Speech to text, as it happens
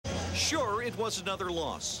Sure, it was another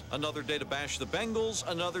loss. Another day to bash the Bengals,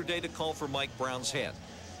 another day to call for Mike Brown's head.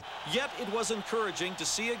 Yet it was encouraging to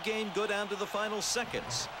see a game go down to the final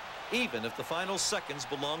seconds, even if the final seconds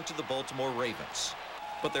belonged to the Baltimore Ravens.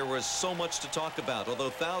 But there was so much to talk about, although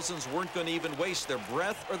thousands weren't going to even waste their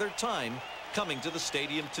breath or their time coming to the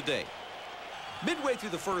stadium today. Midway through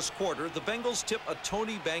the first quarter, the Bengals tip a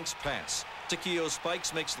Tony Banks pass. Takeo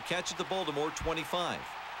Spikes makes the catch at the Baltimore 25.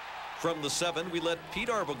 From the 7, we let Pete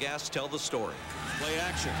Arbogast tell the story. Play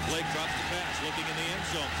action. Blake drops the pass, looking in the end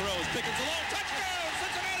zone. Throws, Pickens alone. Touchdown,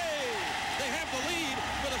 Cincinnati! They have the lead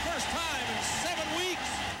for the first time in 7 weeks.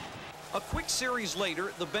 A quick series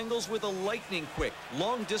later, the Bengals with a lightning-quick,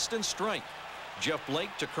 long-distance strike. Jeff Blake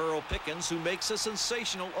to Carl Pickens, who makes a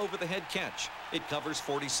sensational over-the-head catch. It covers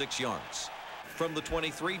 46 yards. From the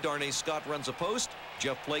 23, Darnay Scott runs a post.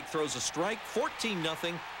 Jeff Blake throws a strike.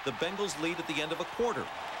 14-0. The Bengals lead at the end of a quarter.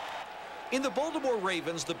 In the Baltimore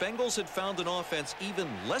Ravens, the Bengals had found an offense even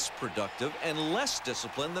less productive and less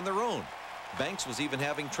disciplined than their own. Banks was even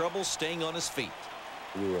having trouble staying on his feet.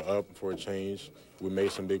 We were up for a change. We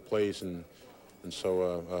made some big plays, and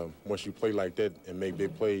so once you play like that and make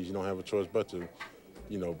big plays, you don't have a choice but to,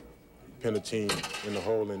 pin a team in the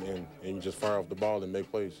hole and you just fire off the ball and make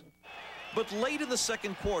plays. But late in the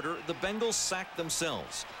second quarter, the Bengals sacked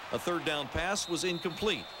themselves. A third down pass was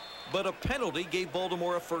incomplete, but a penalty gave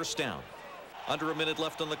Baltimore a first down. Under a minute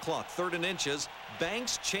left on the clock, 3rd and inches,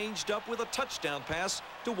 Banks changed up with a touchdown pass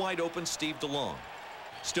to wide-open Steve DeLong.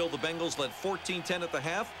 Still, the Bengals led 14-10 at the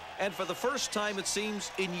half, and for the first time, it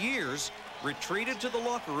seems, in years, retreated to the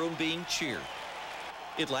locker room being cheered.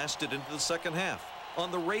 It lasted into the second half.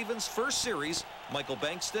 On the Ravens' first series, Michael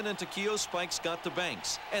Bankston and Takeo Spikes got to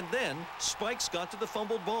Banks, and then Spikes got to the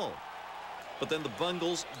fumbled ball. But then the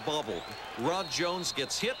Bengals bobbled. Rod Jones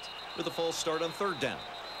gets hit with a false start on 3rd down.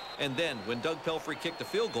 And then, when Doug Pelfrey kicked a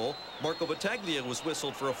field goal, Marco Battaglia was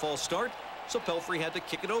whistled for a false start, so Pelfrey had to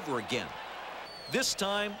kick it over again. This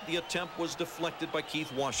time, the attempt was deflected by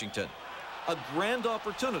Keith Washington. A grand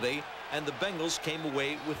opportunity, and the Bengals came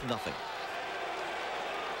away with nothing.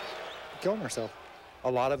 Killing ourselves.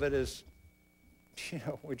 A lot of it is,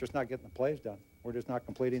 we're just not getting the plays done. We're just not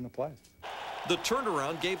completing the plays. The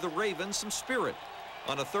turnaround gave the Ravens some spirit.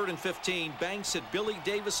 On a 3rd and 15, Banks hit Billy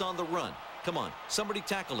Davis on the run. Come on, somebody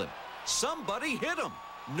tackle him. Somebody hit him.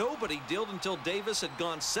 Nobody did until Davis had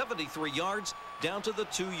gone 73 yards down to the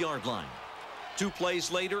 2-yard line. 2 plays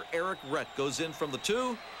later, Eric Rett goes in from the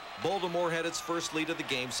 2. Baltimore had its first lead of the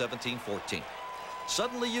game, 17-14.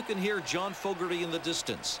 Suddenly you can hear John Fogerty in the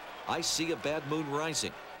distance. I see a bad moon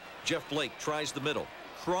rising. Jeff Blake tries the middle.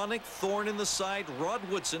 Chronic thorn in the side. Rod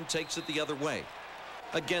Woodson takes it the other way.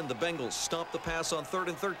 Again, the Bengals stop the pass on 3rd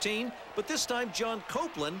and 13, but this time John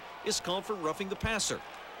Copeland is called for roughing the passer.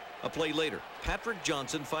 A play later, Patrick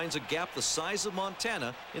Johnson finds a gap the size of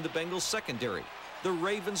Montana in the Bengals secondary. The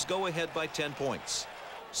Ravens go ahead by 10 points.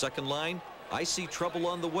 Second line, I see trouble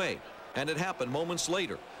on the way, and it happened moments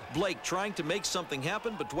later. Blake trying to make something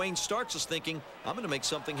happen, but Dwayne Starks is thinking, I'm going to make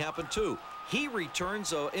something happen too. He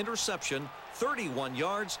returns an interception, 31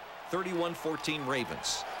 yards, 31-14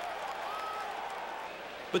 Ravens.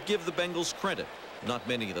 But give the Bengals credit. Not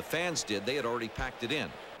many of the fans did. They had already packed it in.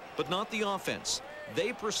 But not the offense.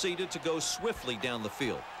 They proceeded to go swiftly down the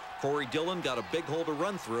field. Corey Dillon got a big hole to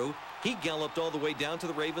run through. He galloped all the way down to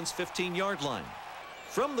the Ravens' 15-yard line.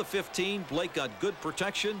 From the 15, Blake got good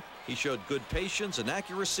protection. He showed good patience and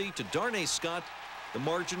accuracy to Darnay Scott. The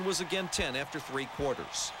margin was again 10 after 3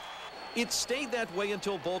 quarters. It stayed that way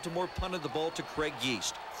until Baltimore punted the ball to Craig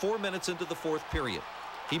Yeast, 4 minutes into the 4th period.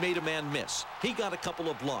 He made a man miss. He got a couple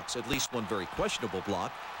of blocks, at least one very questionable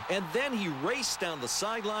block, and then he raced down the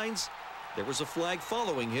sidelines. There was a flag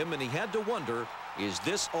following him, and he had to wonder, is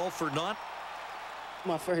this all for naught?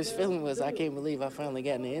 My first feeling was, I can't believe I finally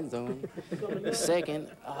got in the end zone. Second,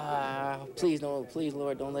 please,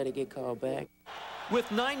 Lord, don't let it get called back. With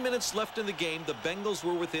 9 minutes left in the game, the Bengals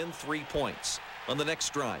were within 3 points. On the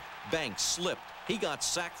next drive, Banks slipped. He got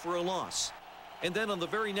sacked for a loss. And then on the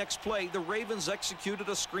very next play, the Ravens executed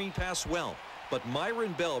a screen pass well. But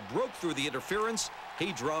Myron Bell broke through the interference.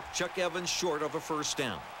 He dropped Chuck Evans short of a first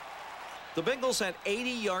down. The Bengals had 80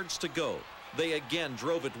 yards to go. They again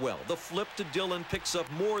drove it well. The flip to Dillon picks up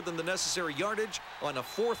more than the necessary yardage on a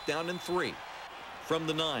 4th down and 3. From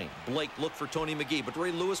the 9, Blake looked for Tony McGee, but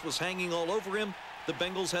Ray Lewis was hanging all over him. The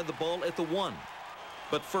Bengals had the ball at the 1.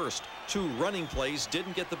 But first, 2 running plays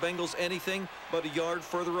didn't get the Bengals anything but a yard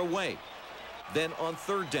further away. Then on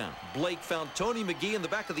 3rd down, Blake found Tony McGee in the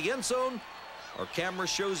back of the end zone. Our camera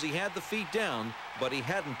shows he had the feet down, but he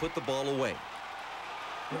hadn't put the ball away.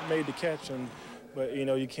 Made the catch, and But, you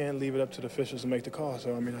know, you can't leave it up to the officials to make the call.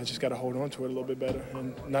 So, I mean, I just got to hold on to it a little bit better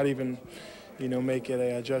and not even, you know, make it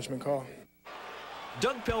a judgment call.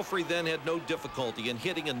 Doug Pelfrey then had no difficulty in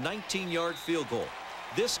hitting a 19-yard field goal.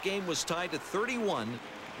 This game was tied at 31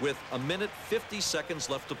 with 1:50 seconds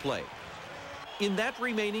left to play. In that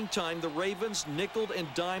remaining time, the Ravens nickeled and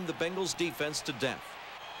dimed the Bengals defense to death.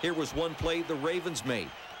 Here was one play the Ravens made.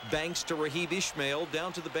 Banks to Raheem Ishmael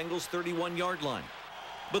down to the Bengals' 31-yard line.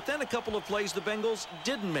 But then a couple of plays the Bengals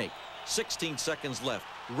didn't make. 16 seconds left.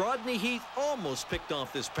 Rodney Heath almost picked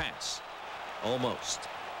off this pass. Almost.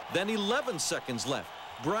 Then 11 seconds left.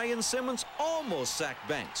 Brian Simmons almost sacked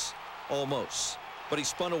Banks. Almost. But he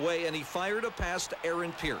spun away and he fired a pass to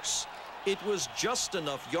Aaron Pierce. It was just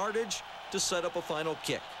enough yardage to set up a final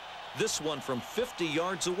kick. This one from 50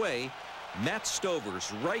 yards away. Matt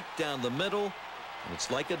Stover's right down the middle. And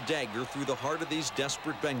it's like a dagger through the heart of these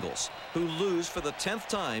desperate Bengals, who lose for the 10th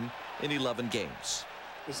time in 11 games.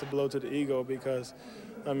 It's a blow to the ego because,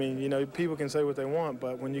 I mean, you know, people can say what they want,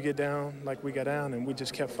 but when you get down like we got down and we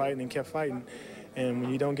just kept fighting and kept fighting, and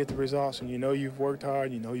when you don't get the results and you know you've worked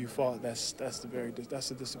hard, you know you fought, that's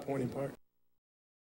the disappointing part.